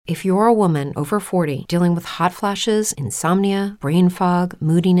If you're a woman over 40 dealing with hot flashes, insomnia, brain fog,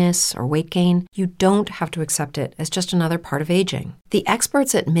 moodiness, or weight gain, you don't have to accept it as just another part of aging. The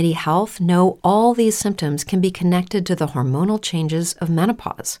experts at MIDI Health know all these symptoms can be connected to the hormonal changes of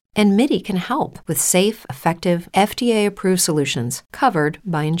menopause. And MIDI can help with safe, effective, FDA-approved solutions covered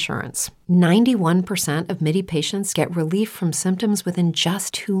by insurance. 91% of MIDI patients get relief from symptoms within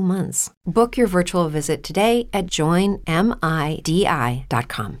just 2 months. Book your virtual visit today at joinmidi.com.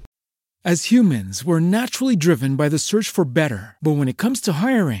 As humans, we're naturally driven by the search for better. But when it comes to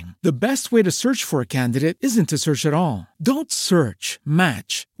hiring, the best way to search for a candidate isn't to search at all. Don't search,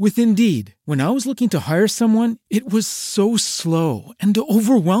 match with Indeed. When I was looking to hire someone, it was so slow and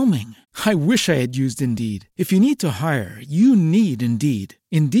overwhelming. I wish I had used Indeed. If you need to hire, you need Indeed.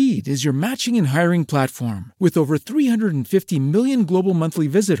 Indeed is your matching and hiring platform with over 350 million global monthly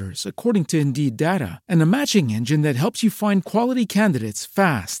visitors, according to Indeed data, and a matching engine that helps you find quality candidates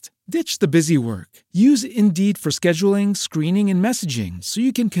fast. Ditch the busy work. Use Indeed for scheduling, screening, and messaging so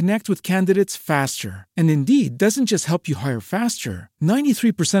you can connect with candidates faster. And Indeed doesn't just help you hire faster.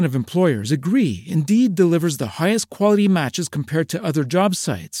 93% of employers agree Indeed delivers the highest quality matches compared to other job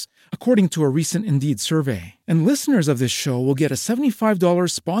sites, according to a recent Indeed survey. And listeners of this show will get a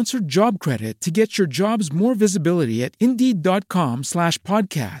 $75 sponsored job credit to get your jobs more visibility at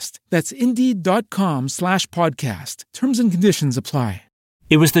Indeed.com/podcast. That's Indeed.com/podcast. Terms and conditions apply.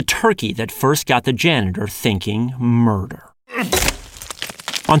 It was the turkey that first got the janitor thinking murder.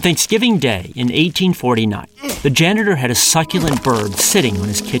 On Thanksgiving Day in 1849, the janitor had a succulent bird sitting on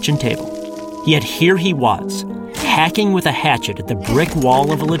his kitchen table. Yet here he was, hacking with a hatchet at the brick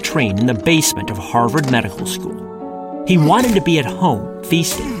wall of a latrine in the basement of Harvard Medical School. He wanted to be at home,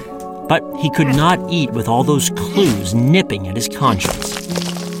 feasting, but he could not eat with all those clues nipping at his conscience.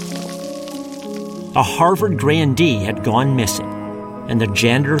 A Harvard grandee had gone missing, and the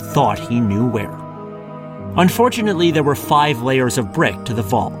janitor thought he knew where. Unfortunately, there were 5 layers of brick to the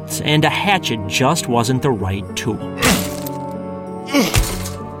vaults, and a hatchet just wasn't the right tool.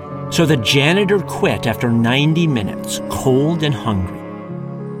 So the janitor quit after 90 minutes, cold and hungry.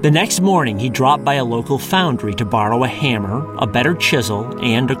 The next morning, he dropped by a local foundry to borrow a hammer, a better chisel,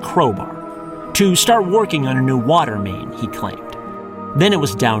 and a crowbar to start working on a new water main, he claimed. Then it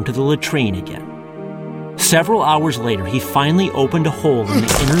was down to the latrine again. Several hours later, he finally opened a hole in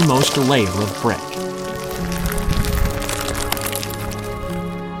the innermost layer of brick.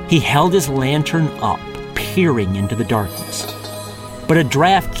 He held his lantern up, peering into the darkness. But a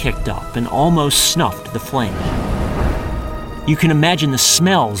draft kicked up and almost snuffed the flame. You can imagine the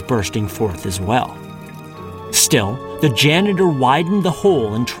smells bursting forth as well. Still, the janitor widened the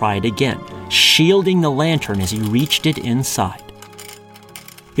hole and tried again, shielding the lantern as he reached it inside.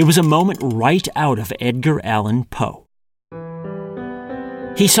 It was a moment right out of Edgar Allan Poe.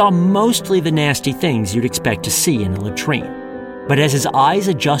 He saw mostly the nasty things you'd expect to see in a latrine, but as his eyes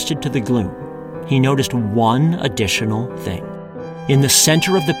adjusted to the gloom, he noticed one additional thing. In the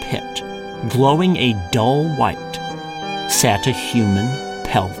center of the pit, glowing a dull white, sat a human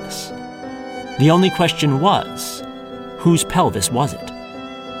pelvis. The only question was, whose pelvis was it?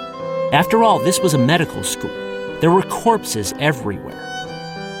 After all, this was a medical school. There were corpses everywhere.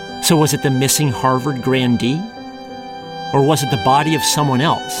 So was it the missing Harvard grandee? Or was it the body of someone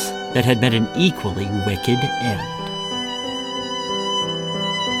else that had met an equally wicked end?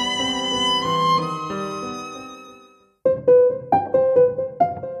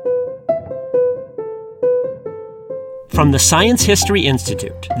 From the Science History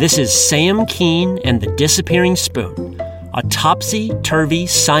Institute, this is Sam Keene and the Disappearing Spoon, a topsy-turvy,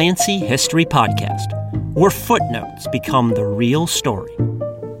 science-y history podcast, where footnotes become the real story.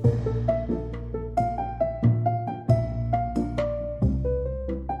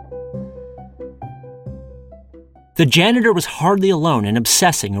 The janitor was hardly alone in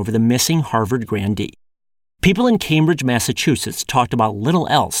obsessing over the missing Harvard grandee. People in Cambridge, Massachusetts talked about little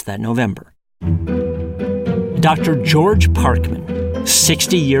else that November. Dr. George Parkman,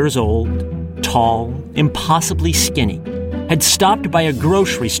 60 years old, tall, impossibly skinny, had stopped by a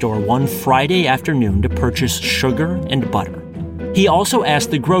grocery store one Friday afternoon to purchase sugar and butter. He also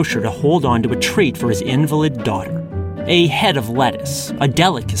asked the grocer to hold on to a treat for his invalid daughter, a head of lettuce, a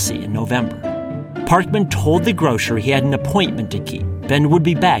delicacy in November. Parkman told the grocer he had an appointment to keep and would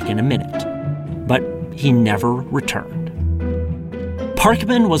be back in a minute, but he never returned.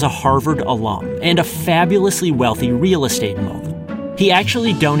 Parkman was a Harvard alum and a fabulously wealthy real estate mogul. He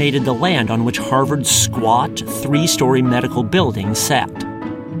actually donated the land on which Harvard's squat, 3-story medical building sat.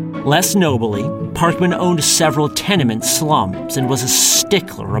 Less nobly, Parkman owned several tenement slums and was a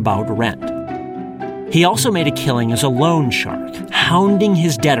stickler about rent. He also made a killing as a loan shark, hounding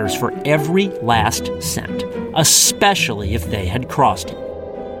his debtors for every last cent, especially if they had crossed him.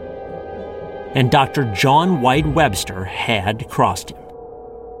 And Dr. John White Webster had crossed him.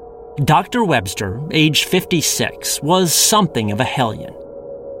 Dr. Webster, age 56, was something of a hellion.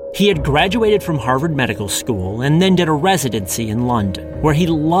 He had graduated from Harvard Medical School and then did a residency in London, where he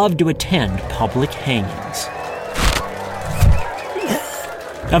loved to attend public hangings.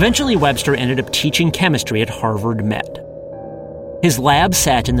 Eventually, Webster ended up teaching chemistry at Harvard Med. His lab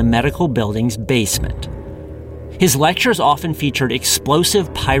sat in the medical building's basement. His lectures often featured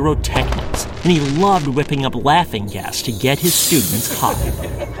explosive pyrotechnics, and he loved whipping up laughing gas to get his students high.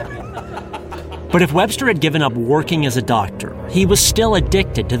 But if Webster had given up working as a doctor, he was still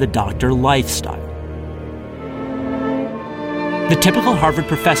addicted to the doctor lifestyle. The typical Harvard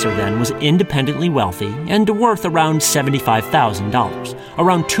professor then was independently wealthy and worth around $75,000,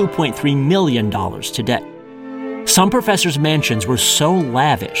 around $2.3 million today. Some professors' mansions were so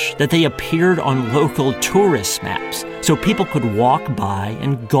lavish that they appeared on local tourist maps, so people could walk by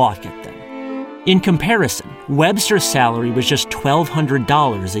and gawk at them. In comparison, Webster's salary was just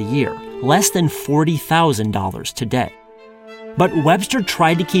 $1,200 a year, less than $40,000 today. But Webster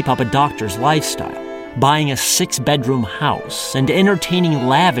tried to keep up a doctor's lifestyle, buying a 6-bedroom house and entertaining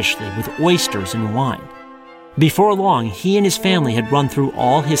lavishly with oysters and wine. Before long, he and his family had run through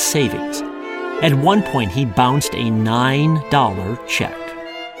all his savings. At one point, he bounced a $9 check.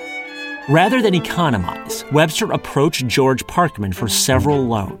 Rather than economize, Webster approached George Parkman for several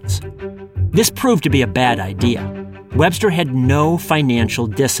loans. This proved to be a bad idea. Webster had no financial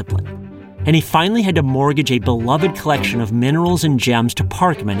discipline, and he finally had to mortgage a beloved collection of minerals and gems to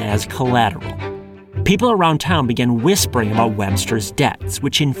Parkman as collateral. People around town began whispering about Webster's debts,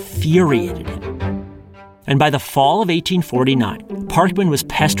 which infuriated him. And by the fall of 1849, Parkman was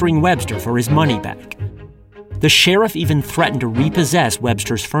pestering Webster for his money back. The sheriff even threatened to repossess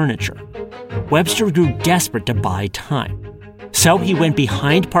Webster's furniture. Webster grew desperate to buy time. So he went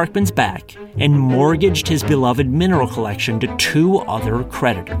behind Parkman's back and mortgaged his beloved mineral collection to 2 other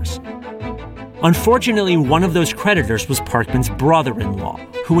creditors. Unfortunately, one of those creditors was Parkman's brother-in-law,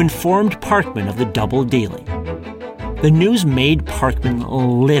 who informed Parkman of the double dealing. The news made Parkman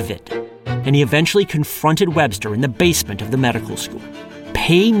livid, and he eventually confronted Webster in the basement of the medical school.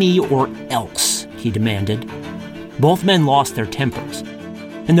 "Pay me or else," he demanded. Both men lost their tempers,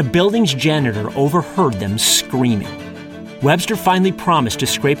 and the building's janitor overheard them screaming. Webster finally promised to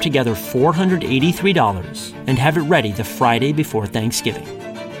scrape together $483 and have it ready the Friday before Thanksgiving.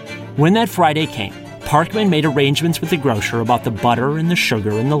 When that Friday came, Parkman made arrangements with the grocer about the butter and the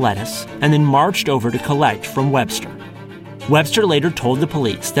sugar and the lettuce, and then marched over to collect from Webster. Webster later told the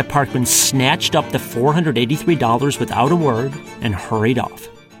police that Parkman snatched up the $483 without a word and hurried off.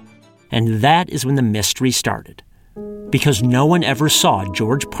 And that is when the mystery started, because no one ever saw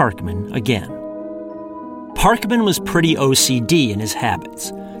George Parkman again. Parkman was pretty OCD in his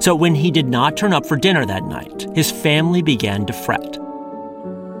habits, so when he did not turn up for dinner that night, his family began to fret.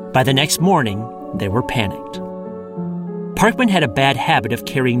 By the next morning, they were panicked. Parkman had a bad habit of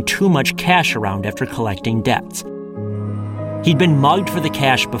carrying too much cash around after collecting debts. He'd been mugged for the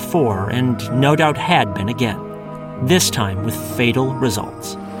cash before, and no doubt had been again, this time with fatal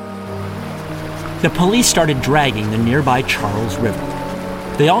results. The police started dragging the nearby Charles River.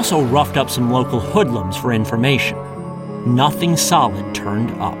 They also roughed up some local hoodlums for information. Nothing solid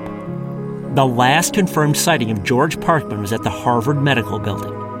turned up. The last confirmed sighting of George Parkman was at the Harvard Medical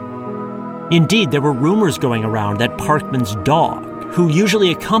Building. Indeed, there were rumors going around that Parkman's dog, who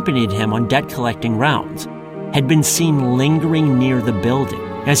usually accompanied him on debt-collecting rounds, had been seen lingering near the building,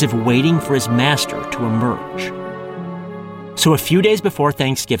 as if waiting for his master to emerge. So a few days before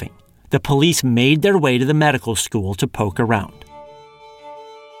Thanksgiving, the police made their way to the medical school to poke around.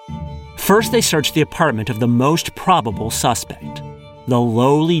 First, they searched the apartment of the most probable suspect, the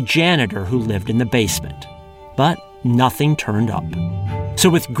lowly janitor who lived in the basement. But nothing turned up. So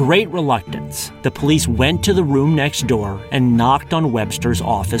with great reluctance, the police went to the room next door and knocked on Webster's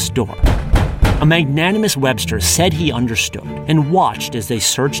office door. A magnanimous Webster said he understood and watched as they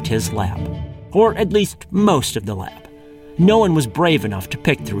searched his lab, or at least most of the lab. No one was brave enough to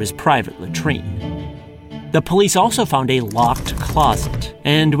pick through his private latrine. The police also found a locked closet,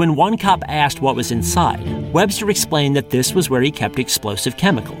 and when one cop asked what was inside, Webster explained that this was where he kept explosive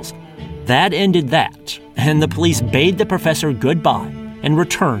chemicals. That ended that, and the police bade the professor goodbye and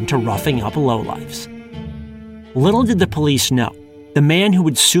returned to roughing up lowlifes. Little did the police know, the man who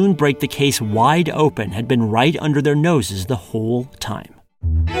would soon break the case wide open had been right under their noses the whole time.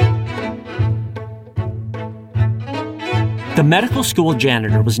 The medical school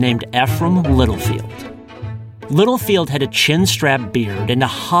janitor was named Ephraim Littlefield. Littlefield had a chin-strap beard and a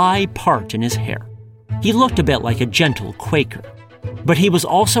high part in his hair. He looked a bit like a gentle Quaker. But he was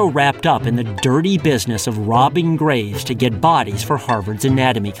also wrapped up in the dirty business of robbing graves to get bodies for Harvard's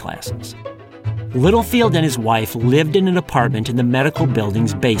anatomy classes. Littlefield and his wife lived in an apartment in the medical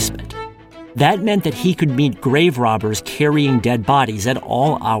building's basement. That meant that he could meet grave robbers carrying dead bodies at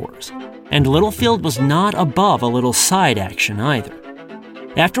all hours. And Littlefield was not above a little side action either.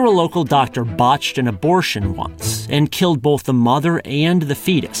 After a local doctor botched an abortion once and killed both the mother and the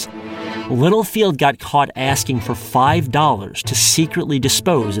fetus, Littlefield got caught asking for $5 to secretly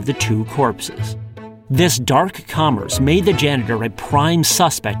dispose of the two corpses. This dark commerce made the janitor a prime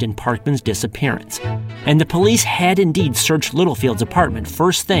suspect in Parkman's disappearance, and the police had indeed searched Littlefield's apartment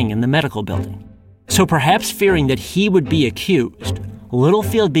first thing in the medical building. So perhaps fearing that he would be accused,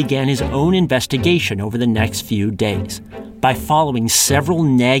 Littlefield began his own investigation over the next few days by following several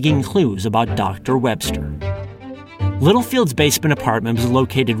nagging clues about Dr. Webster. Littlefield's basement apartment was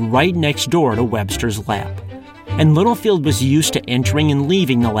located right next door to Webster's lab, and Littlefield was used to entering and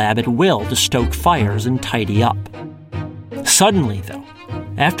leaving the lab at will to stoke fires and tidy up. Suddenly, though,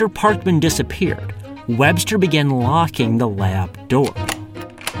 after Parkman disappeared, Webster began locking the lab door.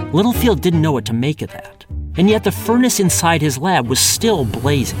 Littlefield didn't know what to make of that, and yet the furnace inside his lab was still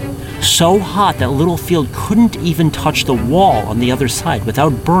blazing, so hot that Littlefield couldn't even touch the wall on the other side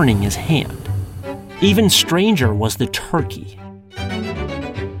without burning his hand. Even stranger was the turkey.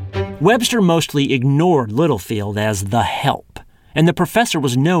 Webster mostly ignored Littlefield as the help, and the professor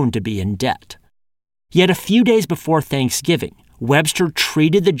was known to be in debt. Yet a few days before Thanksgiving, Webster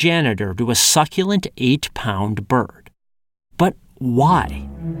treated the janitor to a succulent 8-pound bird. But why?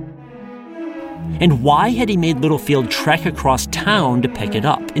 And why had he made Littlefield trek across town to pick it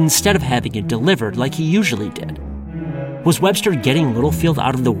up, instead of having it delivered like he usually did? Was Webster getting Littlefield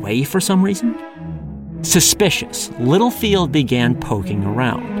out of the way for some reason? Suspicious, Littlefield began poking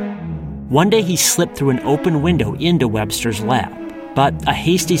around. One day he slipped through an open window into Webster's lab, but a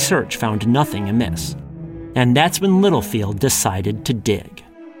hasty search found nothing amiss. And that's when Littlefield decided to dig.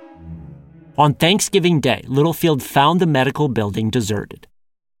 On Thanksgiving Day, Littlefield found the medical building deserted.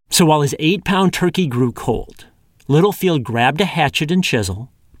 So while his 8-pound turkey grew cold, Littlefield grabbed a hatchet and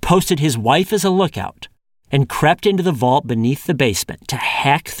chisel, posted his wife as a lookout, and crept into the vault beneath the basement to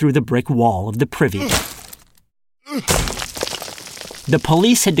hack through the brick wall of the privy room. The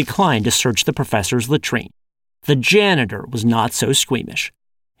police had declined to search the professor's latrine. The janitor was not so squeamish.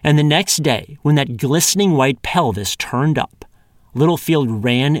 And the next day, when that glistening white pelvis turned up, Littlefield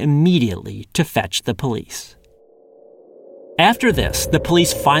ran immediately to fetch the police. After this, the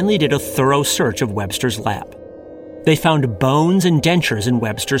police finally did a thorough search of Webster's lab. They found bones and dentures in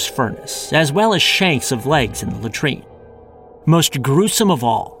Webster's furnace, as well as shanks of legs in the latrine. Most gruesome of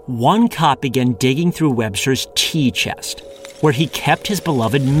all, one cop began digging through Webster's tea chest, where he kept his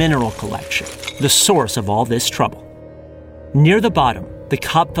beloved mineral collection, the source of all this trouble. Near the bottom, the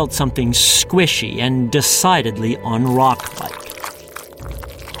cop felt something squishy and decidedly unrock-like.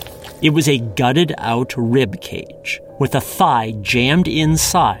 It was a gutted-out rib cage, with a thigh jammed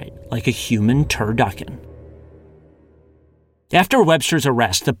inside like a human turducken. After Webster's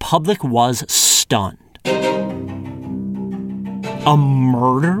arrest, the public was stunned. A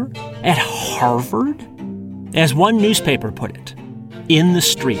murder at Harvard? As one newspaper put it, in the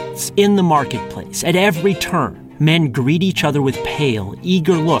streets, in the marketplace, at every turn, men greet each other with pale,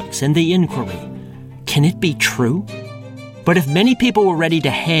 eager looks and the inquiry, can it be true? But if many people were ready to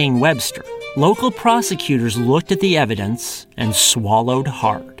hang Webster, local prosecutors looked at the evidence and swallowed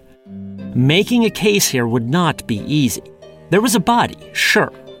hard. Making a case here would not be easy. There was a body,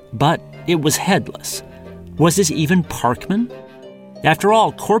 sure, but it was headless. Was this even Parkman? After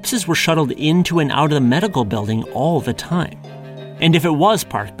all, corpses were shuttled into and out of the medical building all the time. And if it was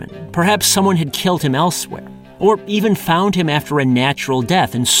Parkman, perhaps someone had killed him elsewhere, or even found him after a natural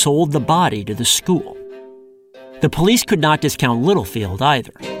death and sold the body to the school. The police could not discount Littlefield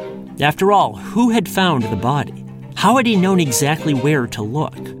either. After all, who had found the body? How had he known exactly where to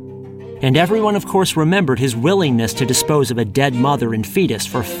look? And everyone, of course, remembered his willingness to dispose of a dead mother and fetus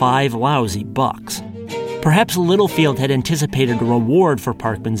for $5 lousy bucks. Perhaps Littlefield had anticipated a reward for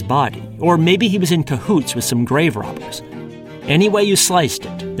Parkman's body, or maybe he was in cahoots with some grave robbers. Any way you sliced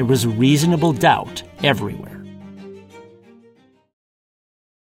it, there was reasonable doubt everywhere.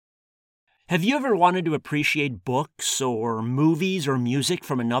 Have you ever wanted to appreciate books or movies or music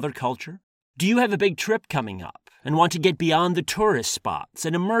from another culture? Do you have a big trip coming up and want to get beyond the tourist spots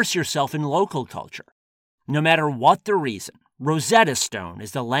and immerse yourself in local culture? No matter what the reason, Rosetta Stone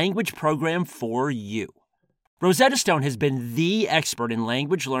is the language program for you. Rosetta Stone has been the expert in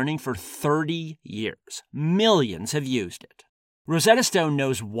language learning for 30 years. Millions have used it. Rosetta Stone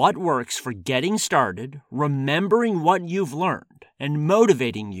knows what works for getting started, remembering what you've learned, and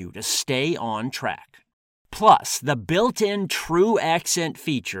motivating you to stay on track. Plus, the built-in True Accent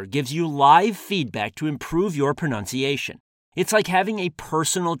feature gives you live feedback to improve your pronunciation. It's like having a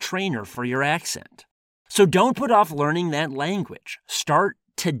personal trainer for your accent. So don't put off learning that language. Start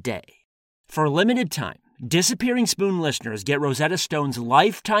today. For a limited time, Disappearing Spoon listeners get Rosetta Stone's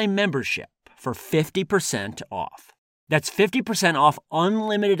lifetime membership for 50% off. That's 50% off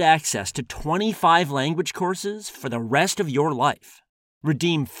unlimited access to 25 language courses for the rest of your life.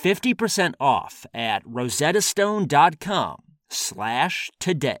 Redeem 50% off at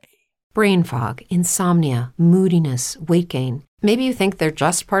rosettastone.com/today. Brain fog, insomnia, moodiness, weight gain. Maybe you think they're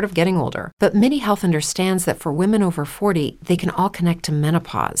just part of getting older, but MIDI Health understands that for women over 40, they can all connect to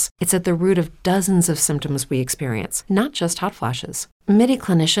menopause. It's at the root of dozens of symptoms we experience, not just hot flashes. MIDI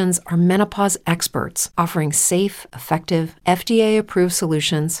clinicians are menopause experts, offering safe, effective, FDA-approved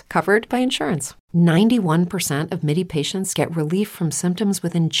solutions covered by insurance. 91% of MIDI patients get relief from symptoms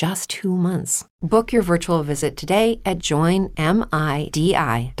within just 2 months. Book your virtual visit today at joinmidi.com.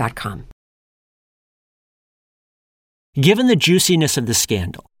 Given the juiciness of the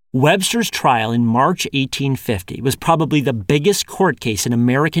scandal, Webster's trial in March 1850 was probably the biggest court case in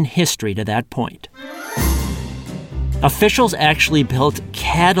American history to that point. Officials actually built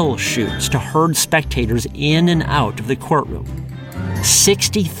cattle chutes to herd spectators in and out of the courtroom.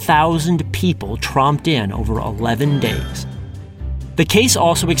 60,000 people tromped in over 11 days. The case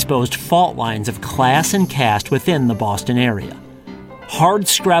also exposed fault lines of class and caste within the Boston area.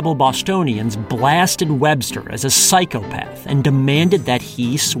 Hardscrabble Bostonians blasted Webster as a psychopath and demanded that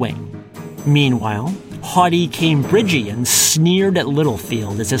he swing. Meanwhile, haughty Cambridgians sneered at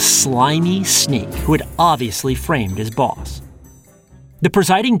Littlefield as a slimy snake who had obviously framed his boss. The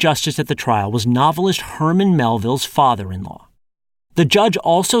presiding justice at the trial was novelist Herman Melville's father-in-law. The judge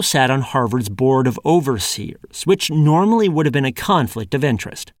also sat on Harvard's Board of Overseers, which normally would have been a conflict of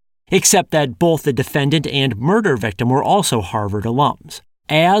interest, except that both the defendant and murder victim were also Harvard alums,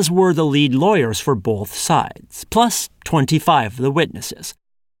 as were the lead lawyers for both sides, plus 25 of the witnesses.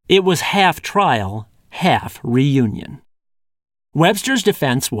 It was half trial, half reunion. Webster's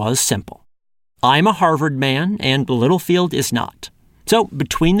defense was simple. I'm a Harvard man, and Littlefield is not. So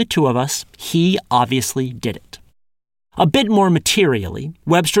between the two of us, he obviously did it. A bit more materially,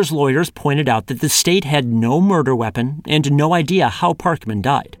 Webster's lawyers pointed out that the state had no murder weapon and no idea how Parkman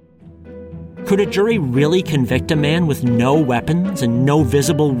died. Could a jury really convict a man with no weapons and no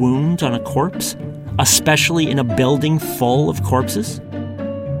visible wounds on a corpse, especially in a building full of corpses?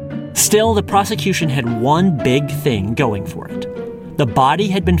 Still, the prosecution had one big thing going for it. The body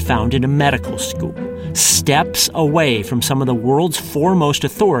had been found in a medical school, steps away from some of the world's foremost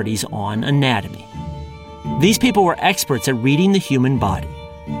authorities on anatomy. These people were experts at reading the human body,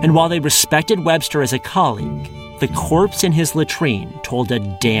 and while they respected Webster as a colleague, the corpse in his latrine told a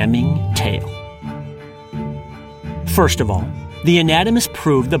damning tale. First of all, the anatomists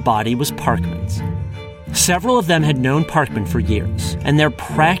proved the body was Parkman's. Several of them had known Parkman for years, and their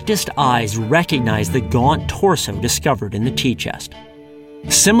practiced eyes recognized the gaunt torso discovered in the tea chest.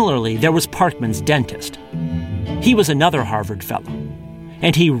 Similarly, there was Parkman's dentist. He was another Harvard fellow,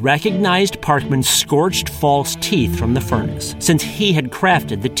 and he recognized Parkman's scorched false teeth from the furnace, since he had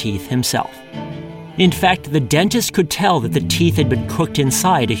crafted the teeth himself. In fact, the dentist could tell that the teeth had been cooked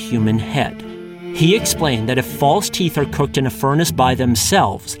inside a human head. He explained that if false teeth are cooked in a furnace by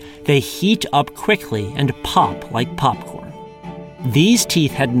themselves, they heat up quickly and pop like popcorn. These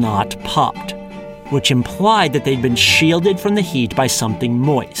teeth had not popped, which implied that they'd been shielded from the heat by something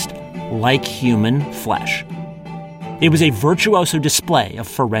moist, like human flesh. It was a virtuoso display of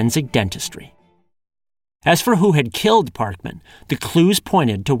forensic dentistry. As for who had killed Parkman, the clues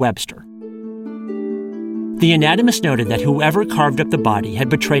pointed to Webster. The anatomist noted that whoever carved up the body had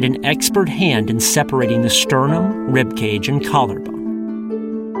betrayed an expert hand in separating the sternum, ribcage, and collarbone.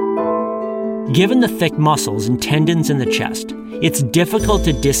 Given the thick muscles and tendons in the chest, it's difficult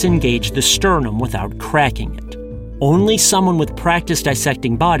to disengage the sternum without cracking it. Only someone with practice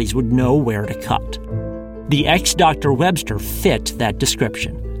dissecting bodies would know where to cut. The ex-Dr. Webster fit that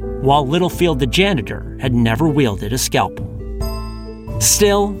description, while Littlefield the janitor had never wielded a scalpel.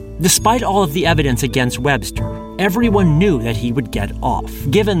 Still, despite all of the evidence against Webster, everyone knew that he would get off,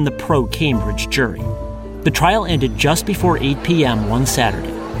 given the pro-Cambridge jury. The trial ended just before 8 p.m. one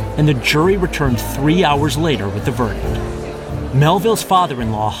Saturday, and the jury returned 3 hours later with the verdict. Melville's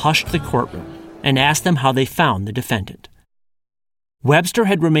father-in-law hushed the courtroom and asked them how they found the defendant. Webster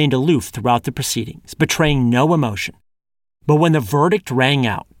had remained aloof throughout the proceedings, betraying no emotion. But when the verdict rang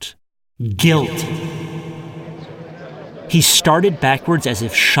out, guilty, he started backwards as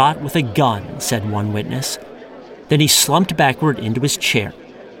if shot with a gun, said one witness. Then he slumped backward into his chair,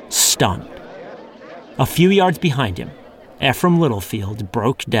 stunned. A few yards behind him, Ephraim Littlefield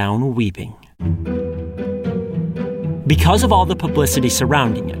broke down weeping. Because of all the publicity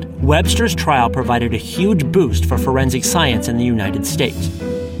surrounding it, Webster's trial provided a huge boost for forensic science in the United States.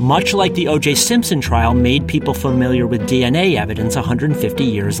 Much like the O.J. Simpson trial made people familiar with DNA evidence 150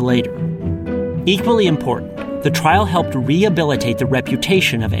 years later. Equally important, the trial helped rehabilitate the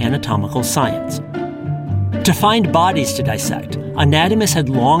reputation of anatomical science. To find bodies to dissect, anatomists had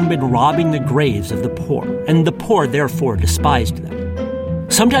long been robbing the graves of the poor, and the poor therefore despised them.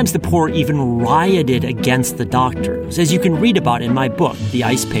 Sometimes the poor even rioted against the doctors, as you can read about in my book, The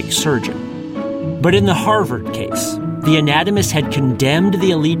Ice Pick Surgeon. But in the Harvard case, the anatomist had condemned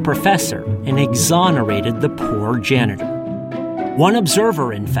the elite professor and exonerated the poor janitor. One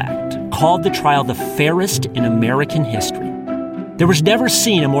observer, in fact, called the trial the fairest in American history. There was never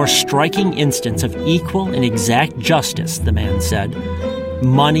seen a more striking instance of equal and exact justice, the man said.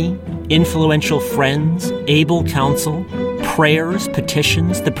 Money, influential friends, able counsel, prayers,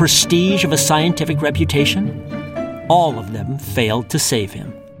 petitions, the prestige of a scientific reputation, all of them failed to save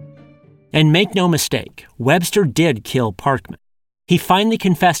him. And make no mistake, Webster did kill Parkman. He finally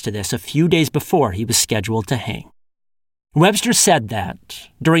confessed to this a few days before he was scheduled to hang. Webster said that,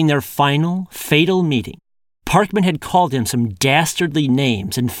 during their final, fatal meeting, Parkman had called him some dastardly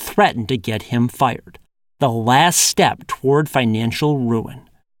names and threatened to get him fired, the last step toward financial ruin.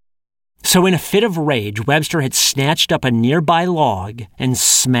 So in a fit of rage, Webster had snatched up a nearby log and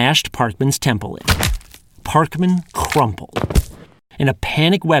smashed Parkman's temple in. Parkman crumpled. In a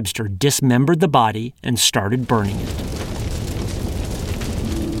panic, Webster dismembered the body and started burning it.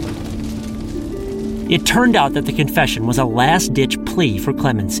 It turned out that the confession was a last-ditch plea for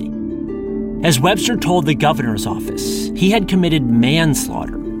clemency. As Webster told the governor's office, he had committed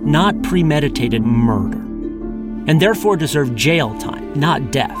manslaughter, not premeditated murder, and therefore deserved jail time,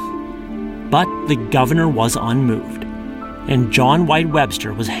 not death. But the governor was unmoved, and John White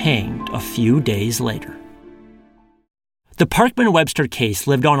Webster was hanged a few days later. The Parkman-Webster case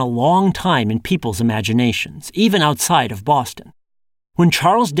lived on a long time in people's imaginations, even outside of Boston. When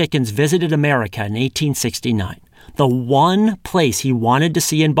Charles Dickens visited America in 1869, the one place he wanted to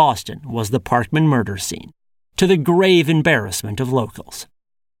see in Boston was the Parkman murder scene, to the grave embarrassment of locals.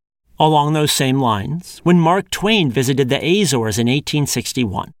 Along those same lines, when Mark Twain visited the Azores in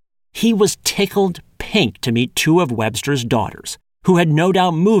 1861, he was tickled pink to meet two of Webster's daughters, who had no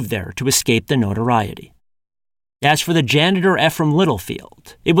doubt moved there to escape the notoriety. As for the janitor Ephraim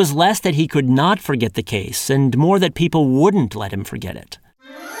Littlefield, it was less that he could not forget the case and more that people wouldn't let him forget it.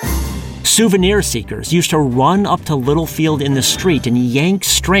 Souvenir seekers used to run up to Littlefield in the street and yank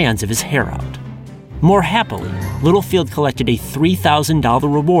strands of his hair out. More happily, Littlefield collected a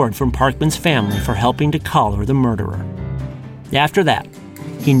 $3,000 reward from Parkman's family for helping to collar the murderer. After that,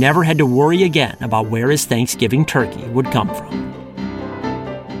 he never had to worry again about where his Thanksgiving turkey would come from.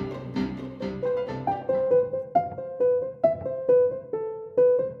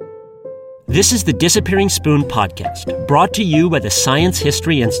 This is the Disappearing Spoon podcast, brought to you by the Science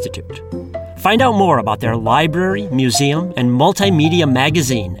History Institute. Find out more about their library, museum, and multimedia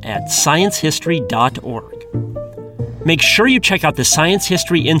magazine at sciencehistory.org. Make sure you check out the Science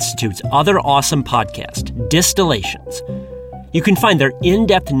History Institute's other awesome podcast, Distillations. You can find their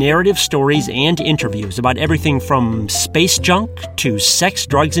in-depth narrative stories and interviews about everything from space junk to sex,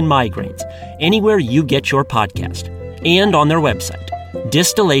 drugs, and migraines, anywhere you get your podcast, and on their website,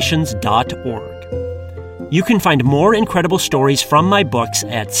 distillations.org. You can find more incredible stories from my books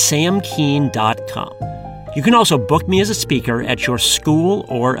at samkeen.com. You can also book me as a speaker at your school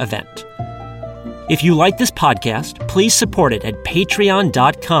or event. If you like this podcast, please support it at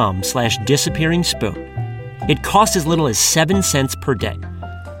patreon.com/disappearingspoon. It costs as little as 7 cents per day.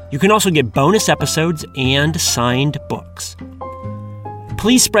 You can also get bonus episodes and signed books.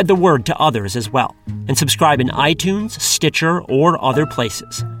 Please spread the word to others as well, and subscribe in iTunes, Stitcher, or other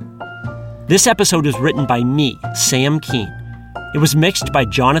places. This episode was written by me, Sam Keen. It was mixed by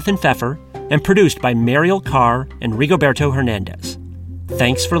Jonathan Pfeffer and produced by Mariel Carr and Rigoberto Hernandez.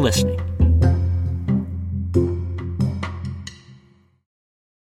 Thanks for listening.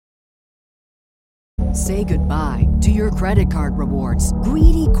 Say goodbye to your credit card rewards.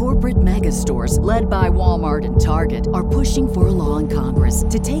 Greedy corporate mega stores, led by Walmart and Target, are pushing for a law in Congress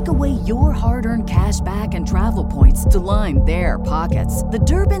to take away your hard-earned cash back and travel points to line their pockets. The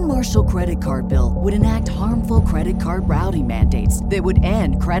Durbin-Marshall credit card bill would enact harmful credit card routing mandates that would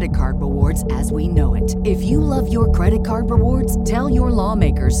end credit card rewards as we know it. If you love your credit card rewards, tell your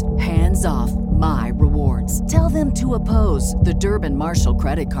lawmakers, hands off my rewards. Tell them to oppose the Durbin-Marshall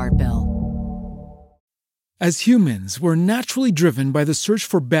credit card bill. As humans, we're naturally driven by the search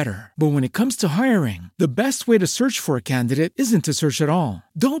for better. But when it comes to hiring, the best way to search for a candidate isn't to search at all.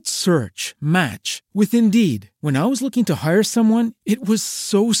 Don't search, match with Indeed. When I was looking to hire someone, it was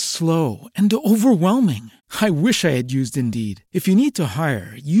so slow and overwhelming. I wish I had used Indeed. If you need to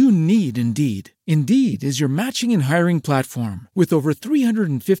hire, you need Indeed. Indeed is your matching and hiring platform with over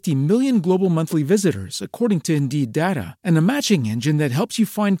 350 million global monthly visitors, according to Indeed data, and a matching engine that helps you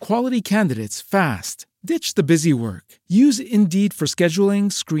find quality candidates fast. Ditch the busy work. Use Indeed for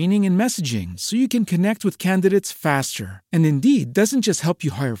scheduling, screening, and messaging so you can connect with candidates faster. And Indeed doesn't just help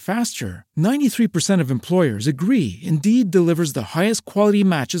you hire faster. 93% of employers agree Indeed delivers the highest quality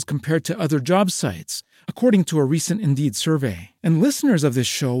matches compared to other job sites, according to a recent Indeed survey. And listeners of this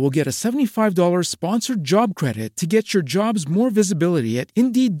show will get a $75 sponsored job credit to get your jobs more visibility at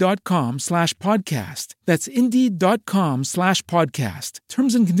Indeed.com/podcast. That's Indeed.com/podcast.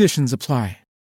 Terms and conditions apply.